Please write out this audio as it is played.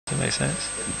Does that make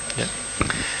sense? Yep.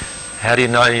 How do you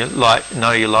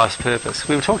know your life's purpose?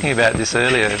 We were talking about this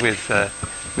earlier with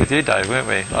you, Dave, weren't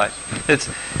we? Like,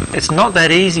 it's not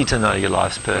that easy to know your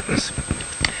life's purpose.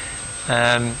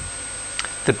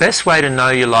 The best way to know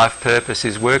your life purpose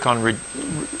is work on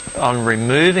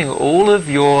removing all of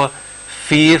your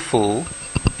fearful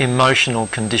emotional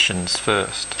conditions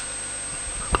first.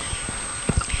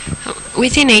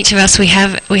 Within each of us, we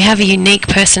have a unique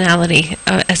personality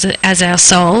as our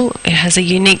soul. It has a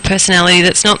unique personality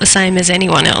that's not the same as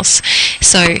anyone else.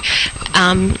 So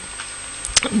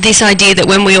this idea that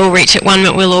when we all reach at one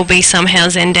moment we'll all be somehow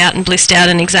zenned out and blissed out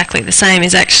and exactly the same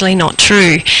is actually not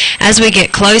true. As we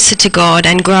get closer to God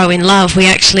and grow in love, we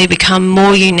actually become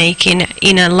more unique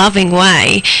in a loving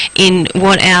way in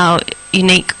what our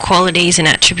unique qualities and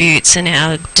attributes and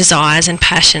our desires and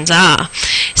passions are.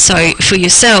 So for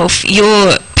yourself,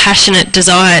 your passionate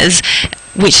desires,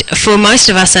 which for most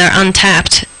of us are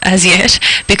untapped as yet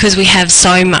because we have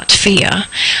so much fear,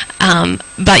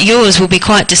 but yours will be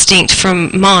quite distinct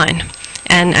from mine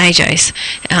and AJ's.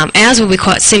 Ours will be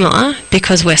quite similar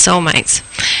because we're soulmates.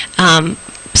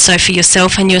 So for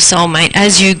yourself and your soulmate,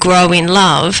 as you grow in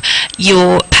love,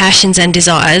 your passions and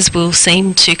desires will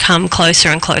seem to come closer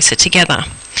and closer together.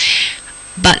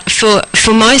 But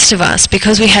for most of us,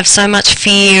 because we have so much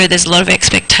fear, there's a lot of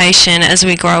expectation as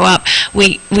we grow up,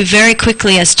 we very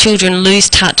quickly as children lose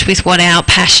touch with what our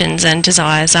passions and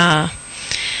desires are.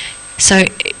 So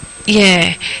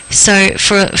yeah, so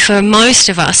for most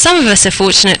of us, some of us are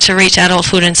fortunate to reach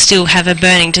adulthood and still have a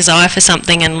burning desire for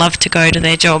something and love to go to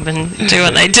their job and do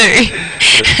what they do.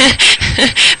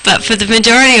 But for the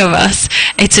majority of us,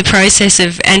 it's a process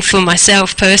of, and for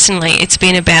myself personally, it's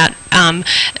been about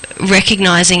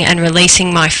recognising and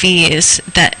releasing my fears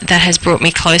that has brought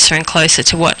me closer and closer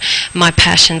to what my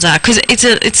passions are. Because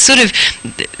it's sort of,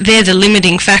 they're the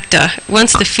limiting factor.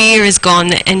 Once the fear is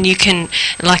gone and you can,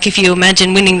 like if you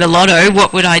imagine winning the lotto,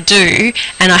 what would I do?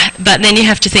 But then you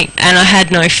have to think, and I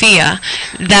had no fear,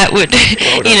 that would,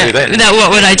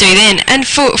 what would I do then? And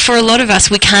for a lot of us,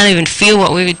 we can't even feel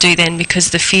what we would do then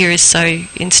because the fear is so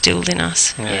instilled in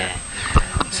us. Yeah.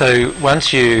 So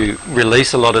once you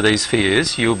release a lot of these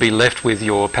fears, you'll be left with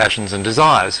your passions and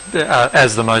desires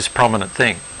as the most prominent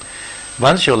thing.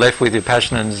 Once you're left with your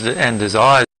passions and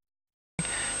desires,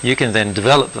 you can then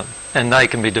develop them, and they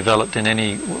can be developed in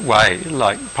any way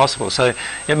like possible. So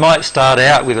it might start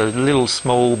out with a little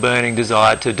small burning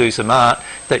desire to do some art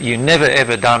that you never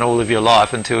ever done all of your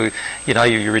life until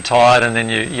you're retired, and then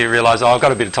you realise, oh, I've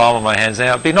got a bit of time on my hands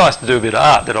now, it'd be nice to do a bit of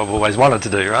art that I've always wanted to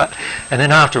do, right? And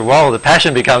then after a while the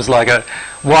passion becomes like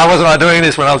why wasn't I doing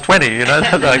this when I was 20,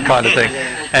 that kind of thing.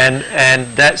 And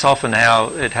that's often how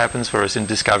it happens for us in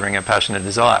discovering a passion and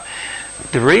desire.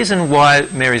 The reason why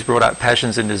Mary's brought up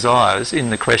passions and desires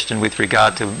in the question with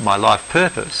regard to my life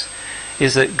purpose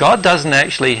is that God doesn't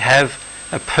actually have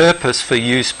a purpose for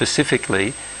you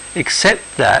specifically,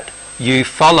 except that you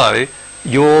follow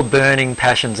your burning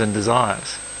passions and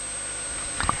desires.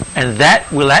 And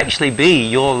that will actually be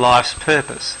your life's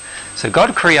purpose. So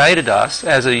God created us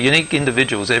as a unique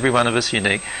individuals, every one of us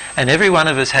unique, and every one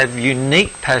of us have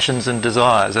unique passions and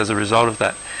desires as a result of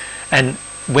that. And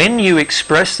when you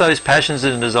express those passions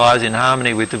and desires in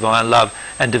harmony with divine love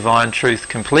and divine truth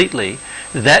completely,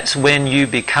 that's when you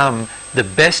become the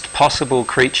best possible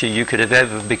creature you could have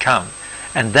ever become.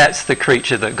 And that's the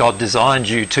creature that God designed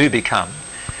you to become.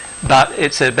 But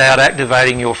it's about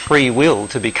activating your free will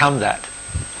to become that,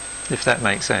 if that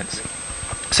makes sense.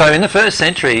 So in the first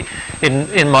century,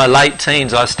 in my late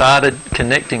teens, I started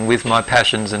connecting with my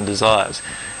passions and desires.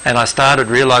 And I started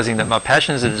realising that my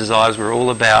passions and desires were all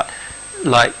about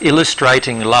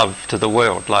illustrating love to the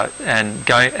world, and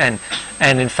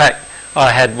in fact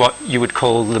I had what you would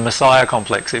call the Messiah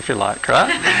complex, if you like, right?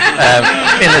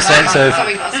 In the sense of,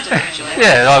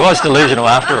 yeah, I was delusional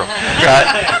after all,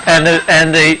 right?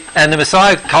 And the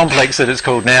Messiah complex that it's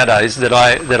called nowadays, that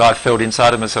I felt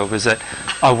inside of myself, is that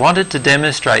I wanted to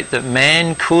demonstrate that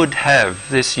man could have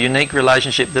this unique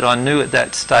relationship that I knew at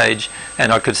that stage,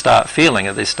 and I could start feeling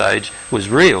at this stage was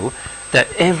real, that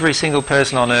every single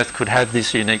person on earth could have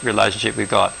this unique relationship with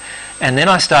God. And then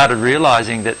I started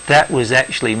realising that that was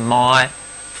actually my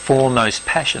foremost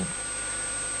passion.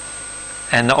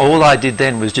 And all I did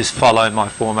then was just follow my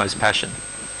foremost passion.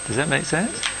 Does that make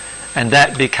sense? And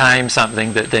that became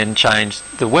something that then changed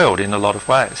the world in a lot of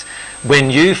ways.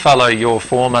 When you follow your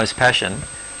foremost passion,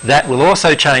 that will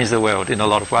also change the world in a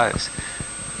lot of ways.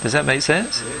 Does that make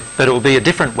sense? But it will be a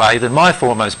different way than my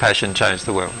foremost passion changed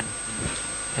the world.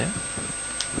 Yeah?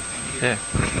 Yeah.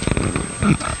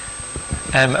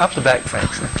 Up the back,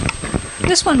 thanks.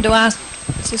 Just wanted to ask,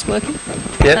 is this working?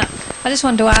 Yeah. No. I just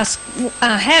wanted to ask,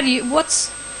 how do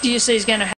you see is going to